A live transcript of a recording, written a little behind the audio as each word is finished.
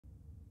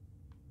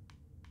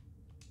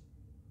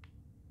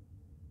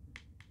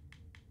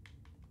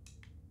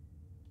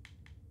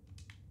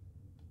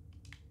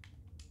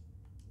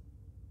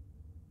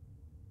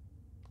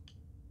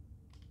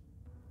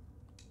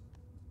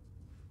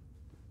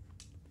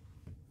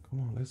Come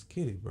on, let's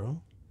get it,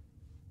 bro.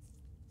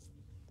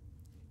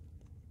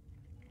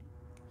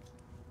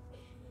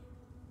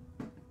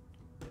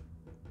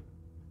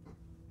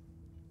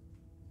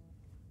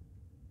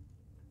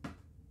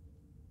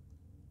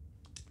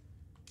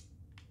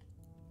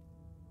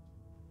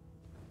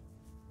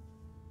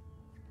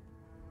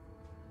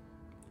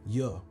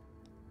 Yeah.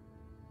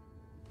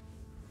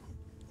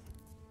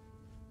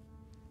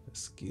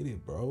 Let's get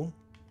it, bro.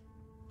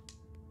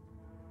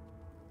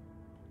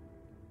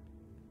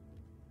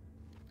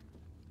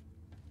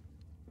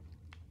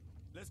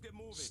 Let's get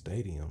moving.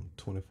 Stadium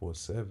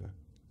 24/7.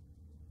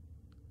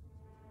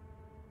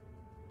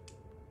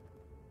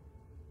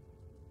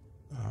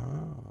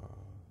 Ah,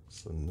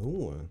 it's a new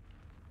one.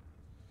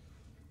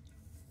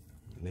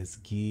 Let's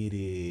get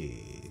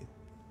it.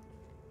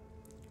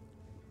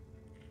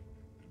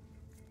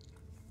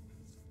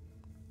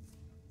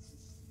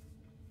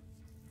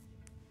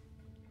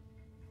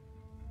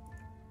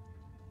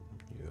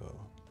 Yeah.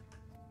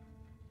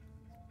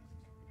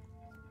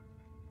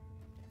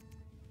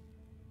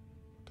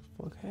 What the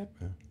fuck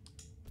happened?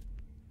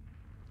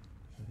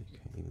 You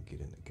can't even get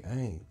in the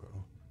game, bro.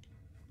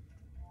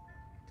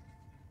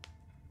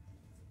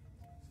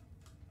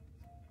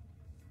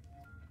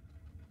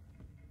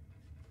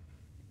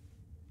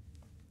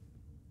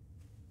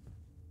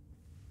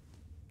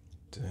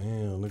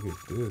 Damn, look at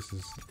this.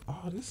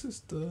 This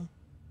is the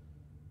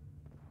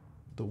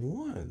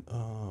one.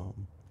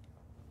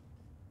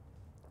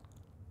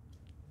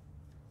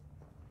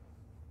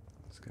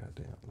 This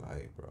goddamn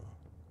light, bro.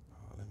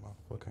 Oh, in my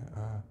fucking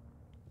eye.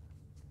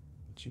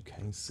 But you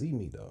can't see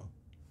me though.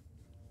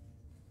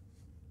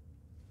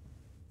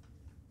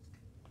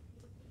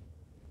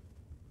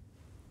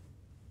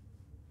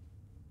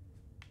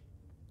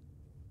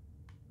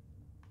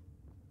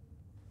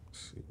 Let's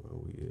see where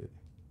we at.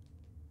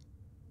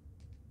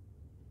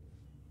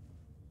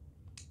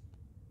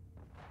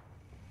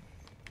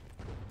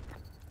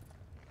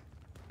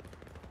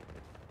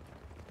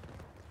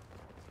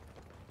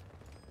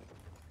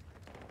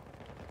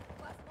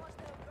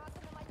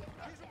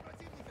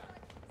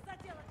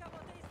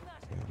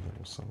 Damn, there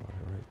was somebody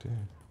right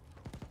there.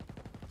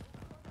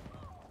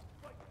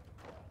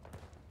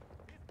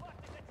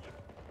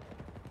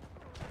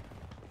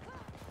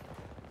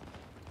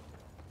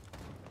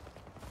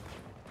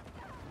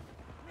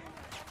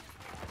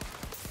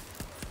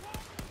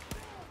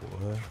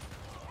 Boy,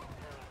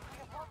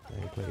 I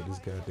ain't played this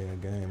goddamn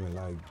game in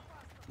like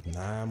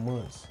 9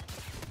 months.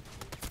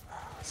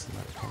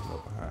 Somebody came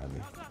up behind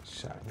me,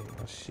 shot me in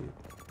my shit.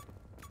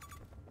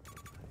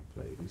 I ain't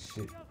played this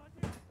shit.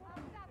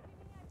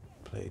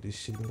 Played this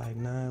shit in like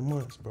 9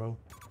 months, bro.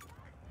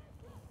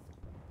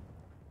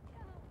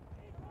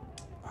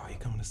 Oh, he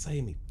coming to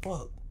save me.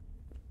 Fuck.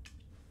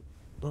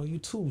 Bro, you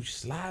two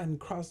sliding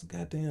across the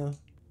goddamn.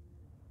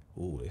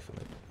 Ooh, they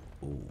finna.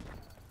 Ooh.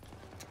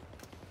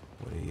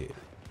 Where they at?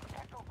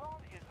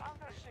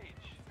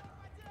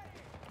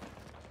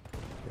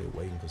 They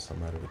waiting for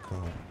somebody to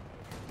come.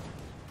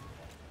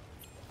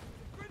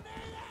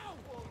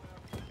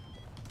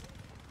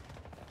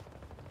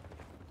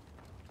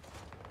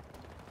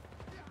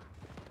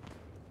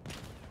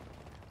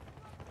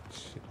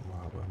 Shit, I'm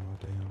all by my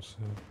damn self.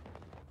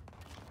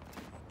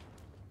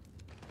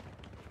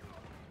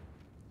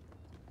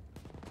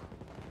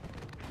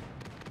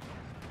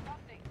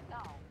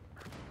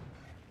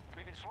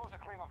 We've been slow to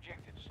claim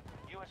objectives.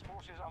 U.S.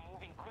 forces are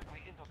moving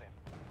quickly into them.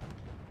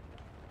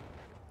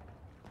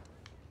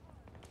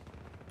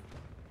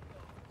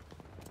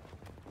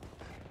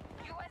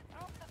 U.S.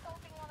 troops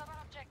assaulting one of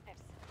our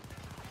objectives.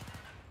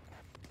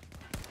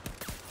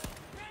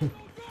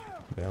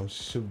 Man, I'm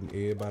shooting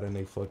everybody in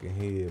their fucking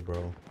head,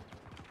 bro.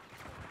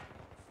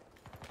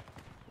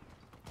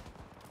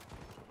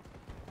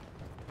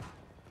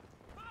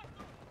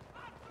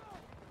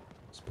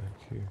 What's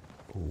back here?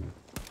 Ooh.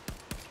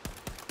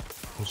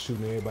 I'm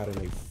shooting everybody in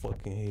their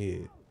fucking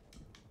head.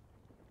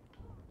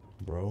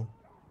 Bro.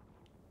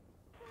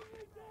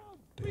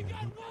 Damn. I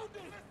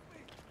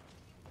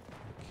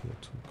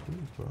killed too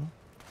quick, bro.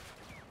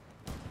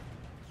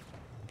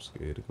 I'm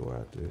scared to go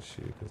out there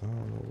shit because I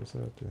don't know what's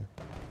out there.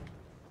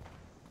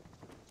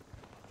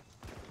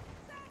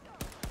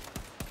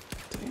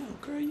 Damn,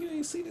 girl, you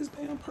ain't see this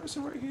damn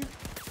person right here?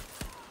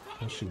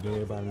 I'm shooting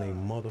everybody in their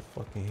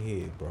motherfucking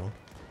head, bro.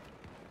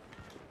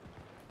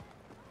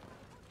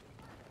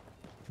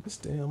 This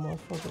damn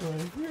motherfucker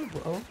right here,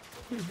 bro.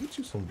 Here, get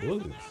you some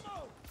bullets.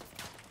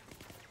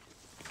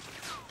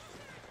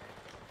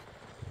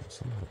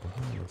 Somebody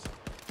behind us.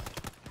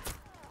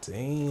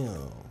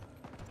 Damn.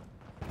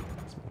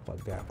 This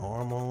motherfucker got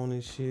armor on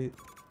and shit.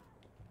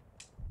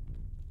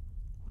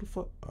 Who the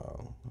fuck?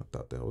 Oh, I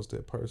thought that was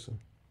that person.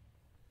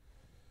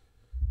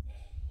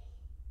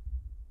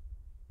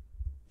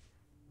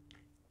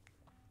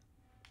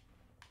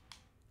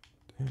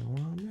 Damn,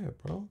 where I'm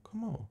at, bro?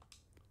 Come on.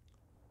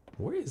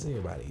 Where is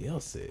everybody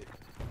else at?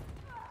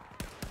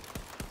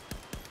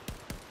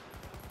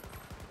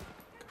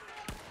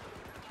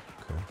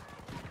 Okay.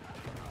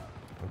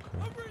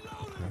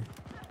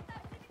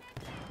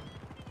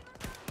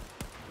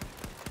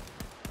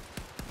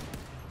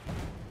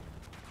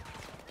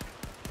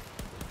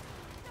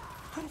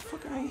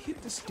 I ain't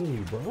hit this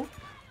dude, bro. Troops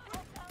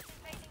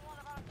invading one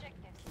of our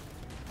objectives.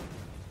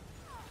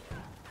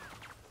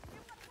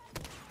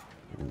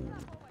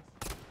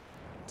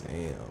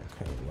 Damn,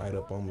 came right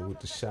up on me with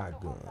the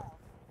shotgun.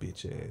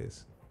 Bitch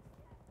ass.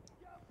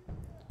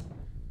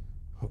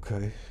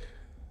 Okay,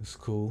 it's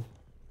cool.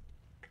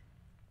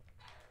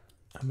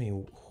 I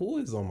mean, who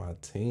is on my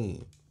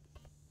team?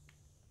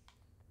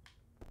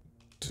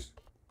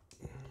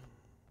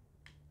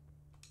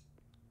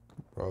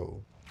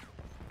 Bro,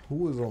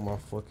 who is on my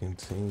fucking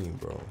team,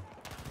 bro?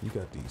 You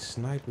got these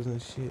snipers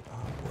and shit.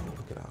 Oh, bro,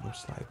 look at all them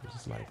snipers.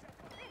 It's like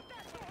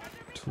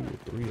 2 or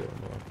 3 of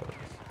them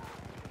motherfuckers.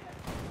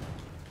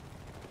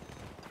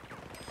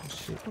 Oh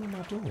shit, what am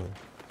I doing?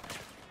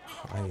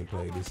 I ain't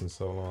played this in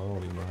so long, I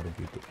don't even know how to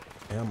get the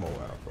ammo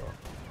out, bro.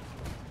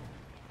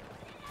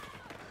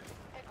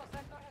 Echo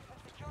sector has been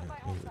secured by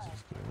Niggas hostiles.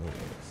 just getting their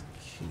ass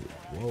killed.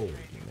 Whoa,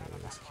 getting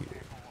their ass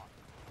killed.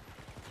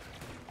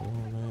 Come on,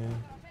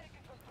 man.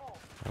 American control.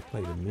 I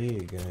played the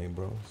mid game,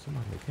 bro.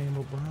 Somebody came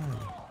up behind me.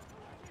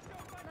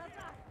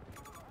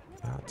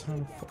 Y'all turn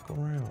the fuck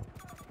around.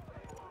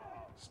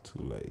 It's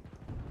too late.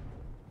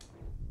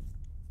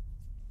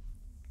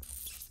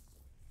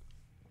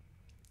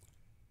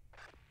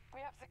 We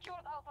have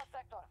secured Alpha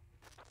sector.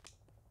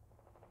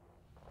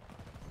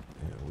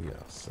 Yeah, we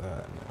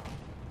outside now.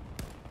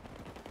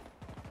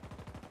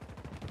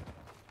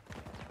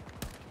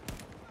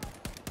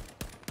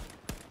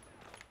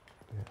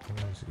 Yeah, let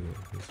me see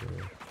this.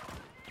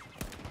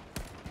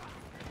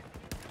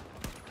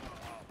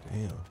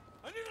 Damn.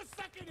 I need a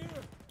second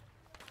here.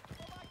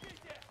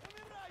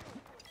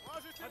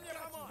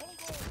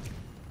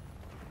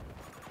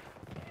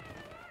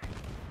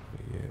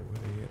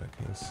 Where they at? I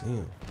can't see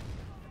him.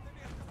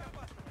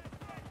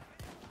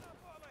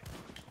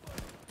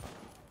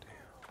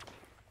 Damn.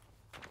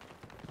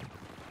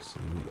 See,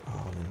 we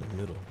all in the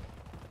middle.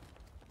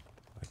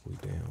 Like we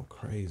damn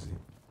crazy.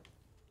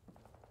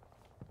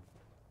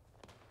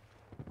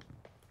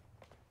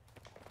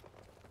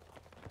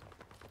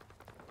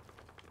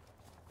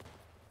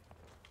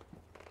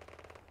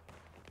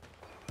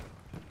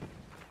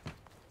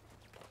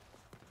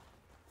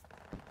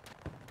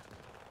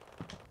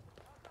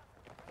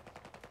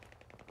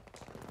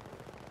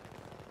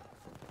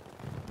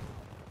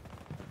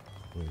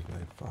 Really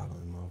like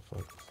following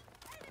motherfuckers.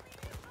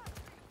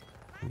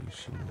 Who you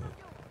shooting at?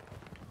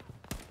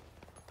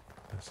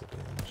 That's a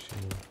damn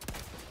machine.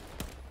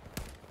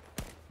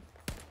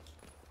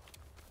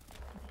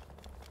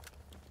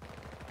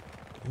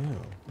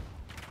 Damn.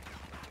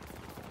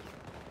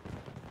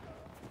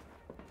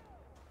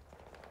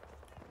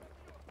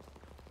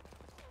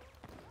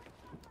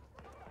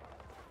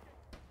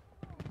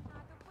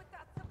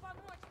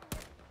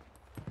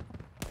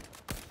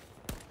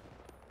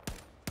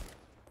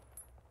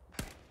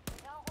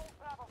 Now hold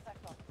Bravo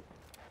sector.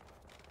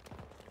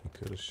 He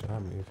could have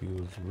shot me if he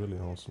was really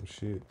on some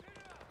shit.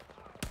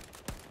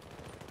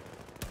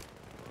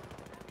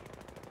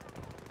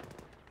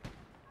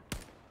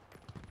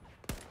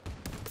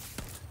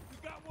 We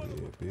got one.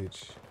 Yeah,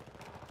 bitch.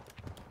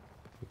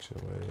 Get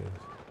your ass.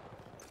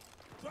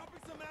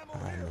 Dropping some ammo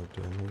I here. know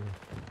that nigga.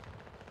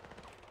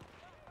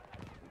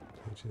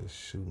 They just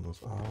shooting us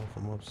all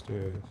from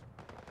upstairs.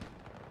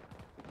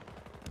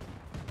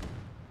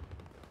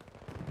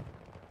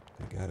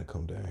 They gotta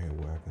come down here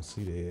where I can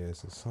see their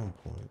ass at some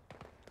point.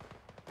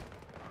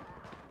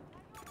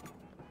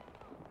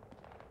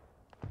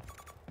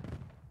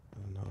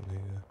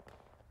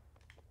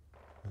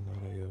 I know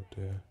they up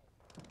there.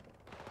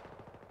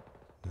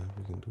 Nothing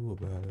we can do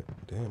about it.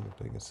 Damn, if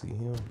they can see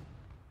him,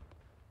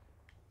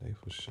 they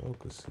for sure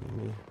could see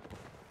me.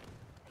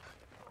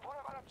 One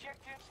of our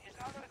objectives is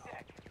under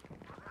attack.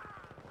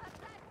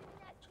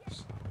 Just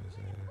saw his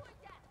ass.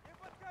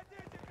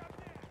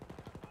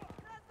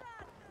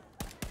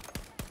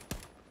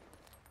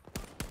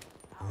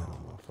 Damn,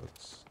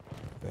 motherfuckers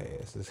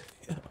fast as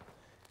hell.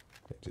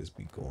 They just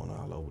be going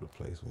all over the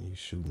place when you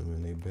shooting them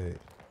in their back.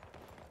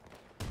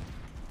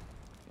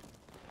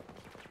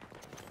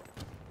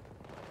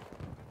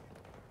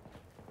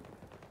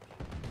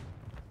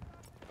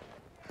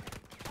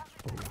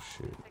 Oh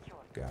shit,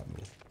 got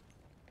me.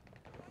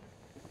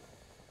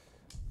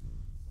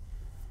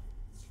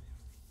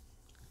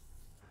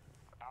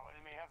 Our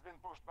enemy has been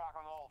pushed back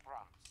on all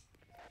fronts.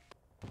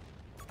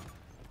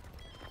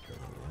 Yeah,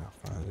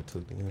 I finally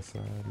took the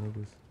inside,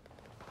 niggas.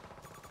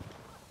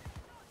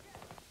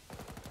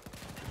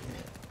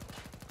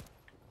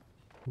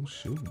 Who's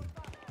shooting?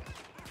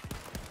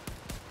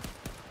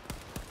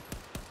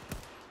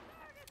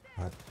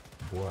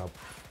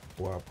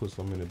 Boy, I put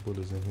so many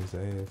bullets in his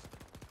ass.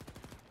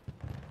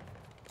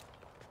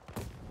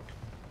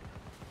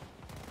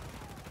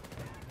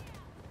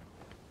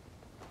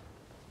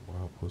 Boy,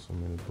 I put so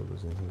many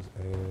bullets in his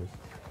ass.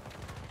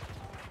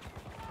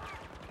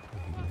 He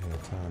didn't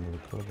have time to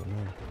recover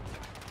now.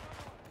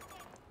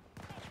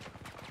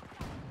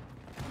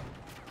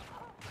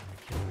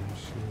 Oh,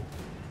 shit.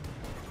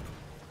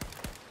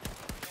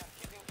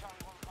 Keeping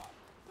Charlie 1 up.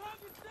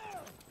 Target's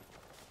down.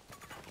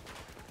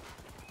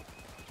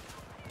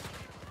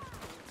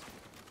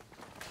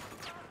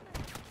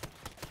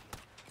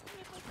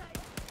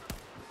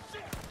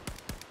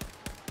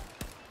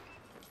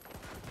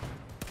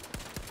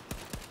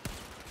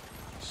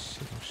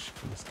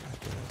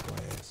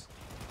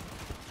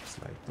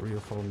 3 or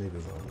 4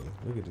 niggas on me.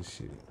 Look at this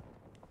shit.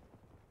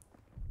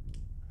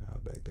 I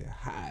was back there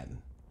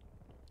hiding.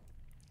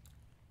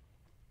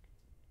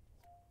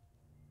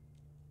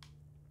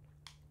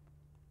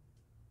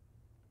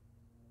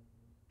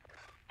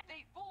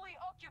 They fully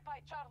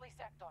occupy Charlie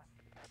sector.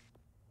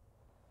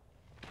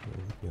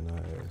 We getting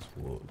our ass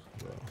whooped,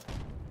 bro.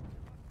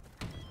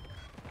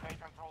 They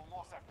control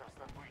more sectors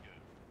than we do.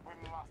 We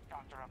must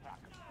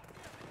counterattack.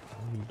 What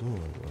are you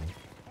doing, bro?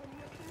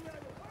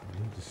 We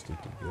need to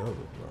stick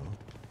together, bro.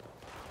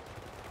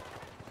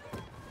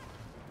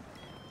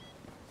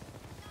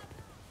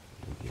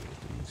 We get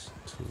these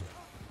two.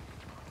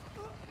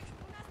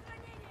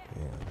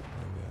 Yeah,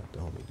 maybe I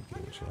don't need to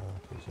get with y'all,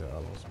 because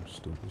y'all on some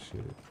stupid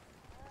shit.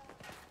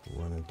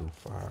 Running through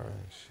fire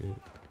and shit.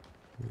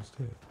 What's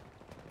that?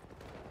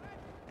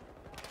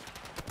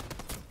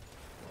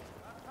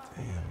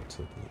 Damn, it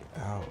took me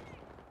out.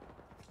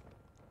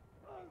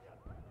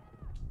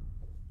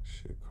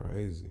 Shit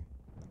crazy.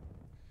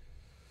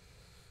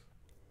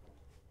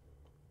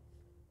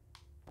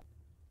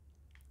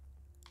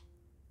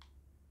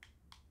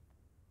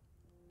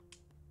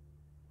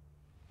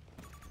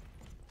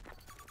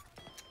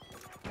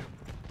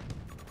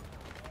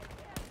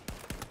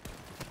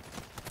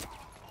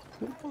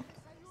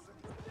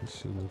 This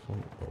shit was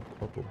from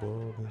up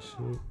above and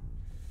shit.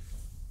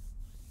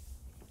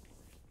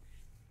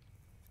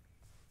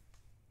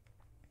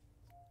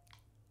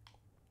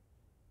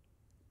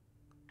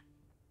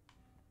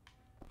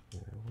 Yeah,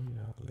 where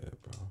y'all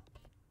at, bro?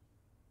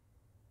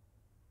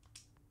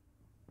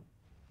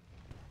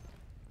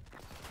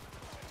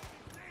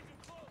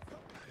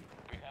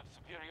 We have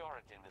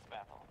superiority in this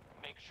battle.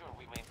 Make sure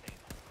we maintain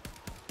it.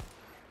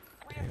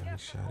 We have Damn, he captured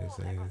shot his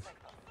all Echo ass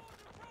sector.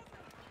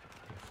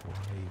 before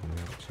I even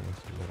had a chance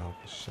to let off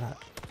a shot.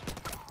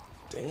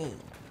 Damn.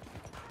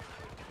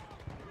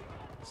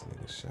 This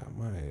nigga shot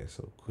my ass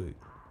so quick.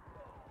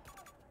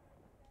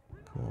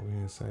 Come over here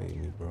and save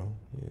me, bro.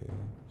 Yeah,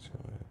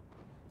 sure.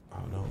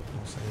 Oh no,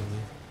 don't save me.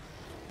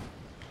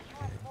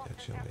 US Yeah, got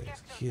forces your have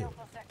ass captured killed.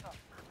 Delta sector.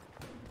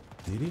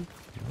 Did he?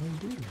 No,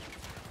 he didn't.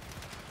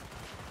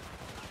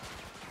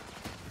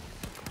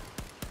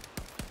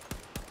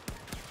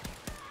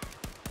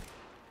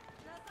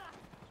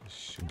 Just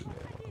shooting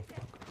that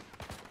motherfucker.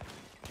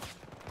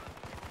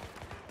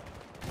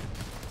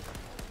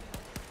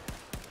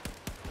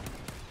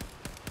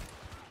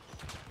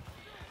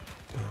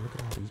 Damn, look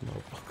at all these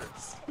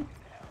motherfuckers.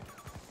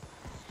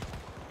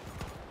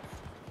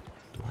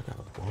 Do I got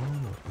a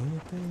bomb or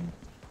anything?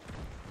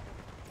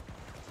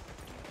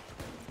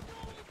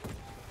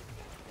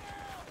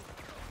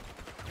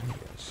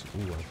 Yeah, shit.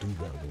 Ooh, I do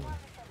got one.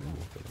 Ooh, I'm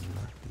gonna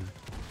knock these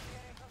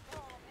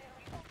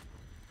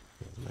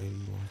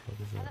lady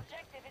motherfuckers An out.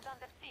 objective is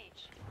under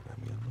siege. Got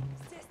me another one.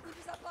 Take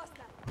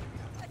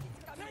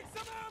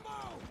some ammo!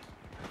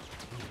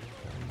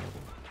 Got another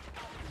one.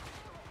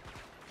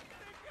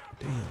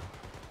 Damn.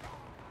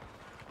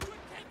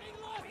 We're taking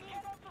We losses!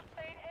 cannot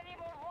sustain any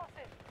more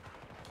losses.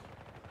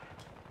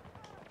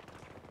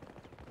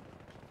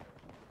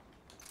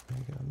 I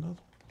got another one.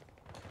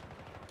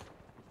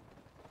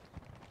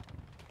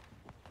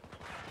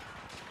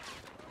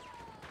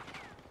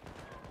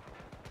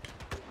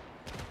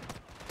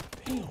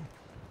 Damn.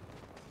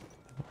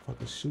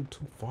 Motherfucker shoot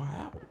too far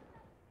out.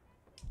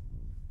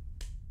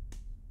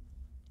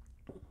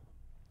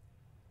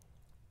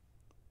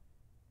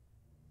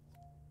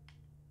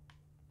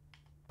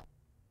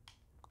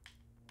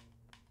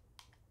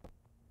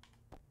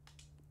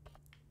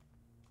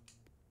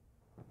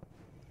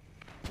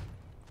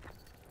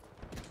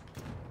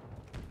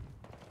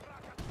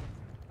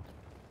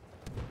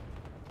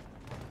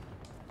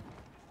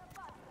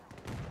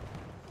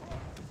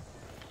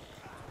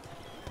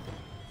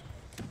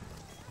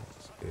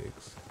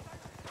 X.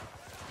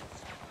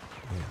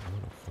 Man,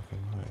 what a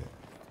fucking night.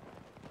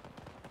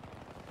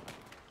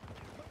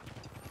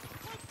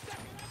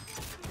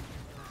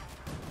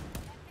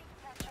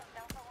 Capture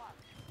Delta 1.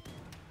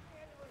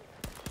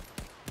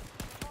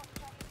 Both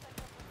Charlie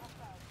sectors are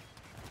hostile.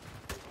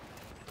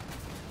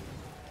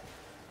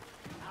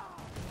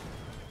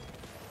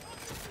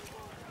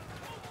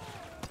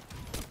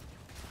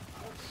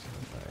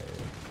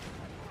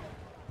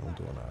 I'm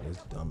doing all this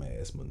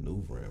dumbass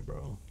maneuvering,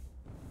 bro.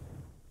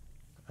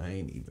 I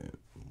ain't even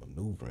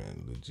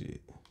maneuvering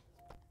legit.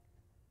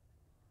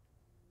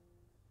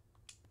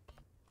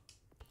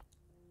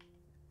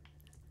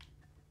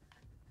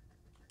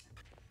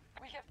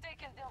 We have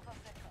taken Delta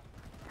sector.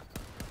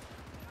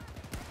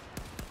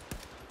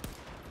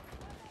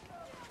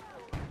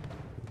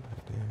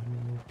 Damn, let me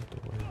move out the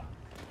way.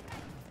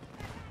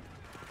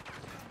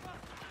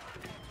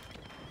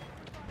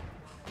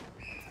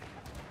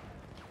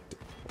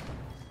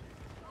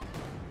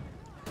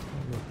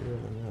 I'm up there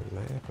and I'm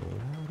laughing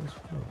loud as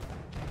fuck.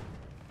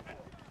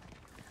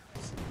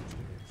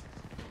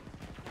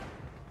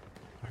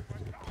 I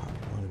could just pop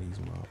one of these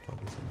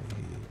motherfuckers in the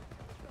head.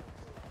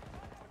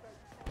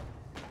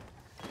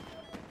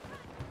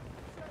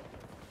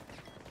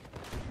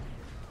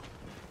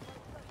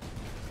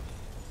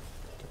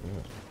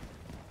 Damn.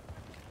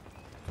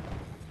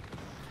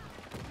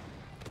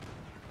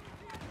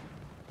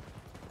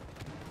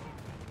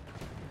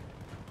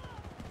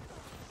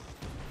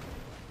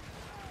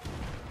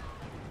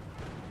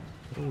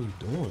 What we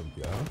doing,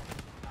 y'all?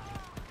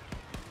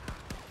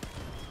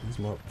 These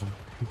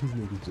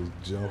niggas just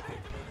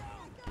jumping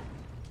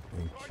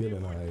and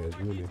killing our ass,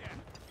 really.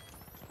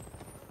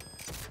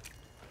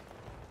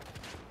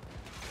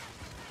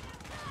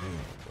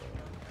 Damn, bro.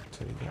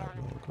 Tell you y'all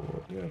gonna go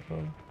up there, bro.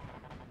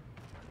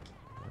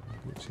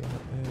 Get your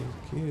ass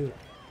killed.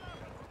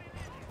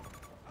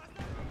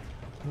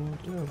 Go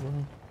up there, bro.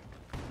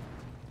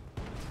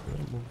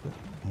 Better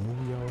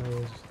move your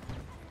ass.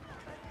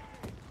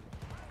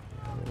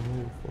 Y'all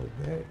move for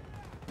back.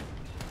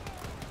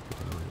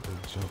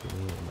 They're jumping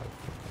in like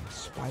fucking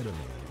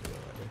Spider-Man, bro.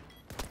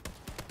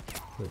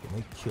 Look, and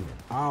they killing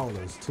all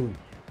us too.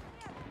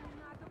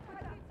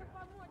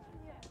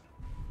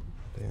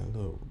 Damn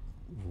little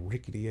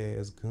rickety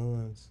ass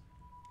guns.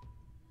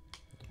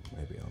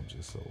 Maybe I'm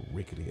just so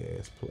rickety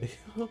ass player.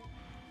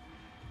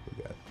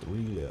 We got 3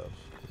 left.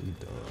 We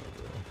done,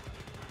 bro.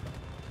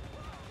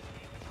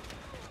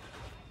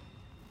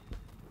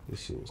 This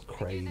shit was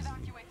crazy.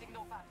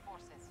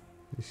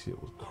 This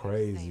shit was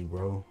crazy,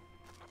 bro.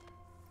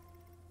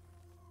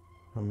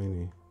 How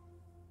many?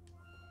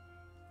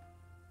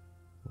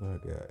 What I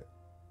got?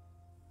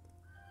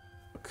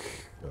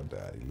 I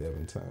died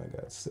 11 times.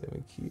 Got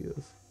 7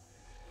 kills.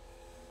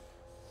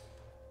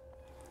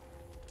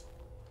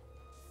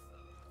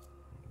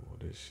 Oh,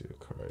 this shit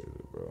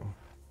crazy, bro.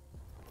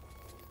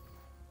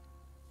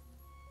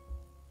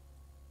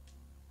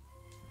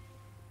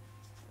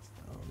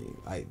 I don't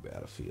even like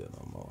Battlefield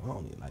no more. I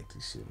don't even like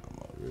this shit no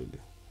more,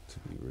 really. To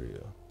be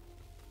real.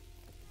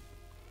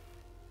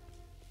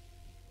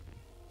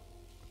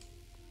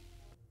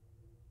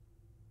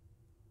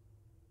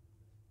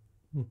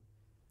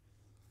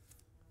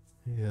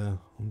 Yeah,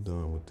 I'm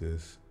done with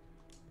this.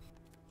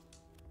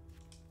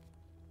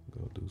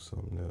 Go do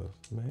something else.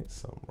 Man, there's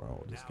something wrong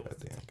with this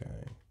goddamn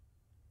game.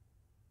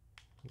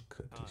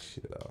 Cut this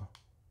shit off.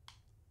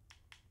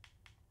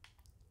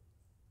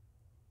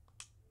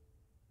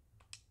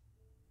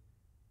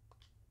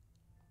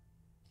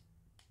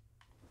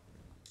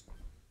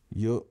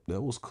 Yup, that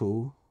was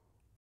cool.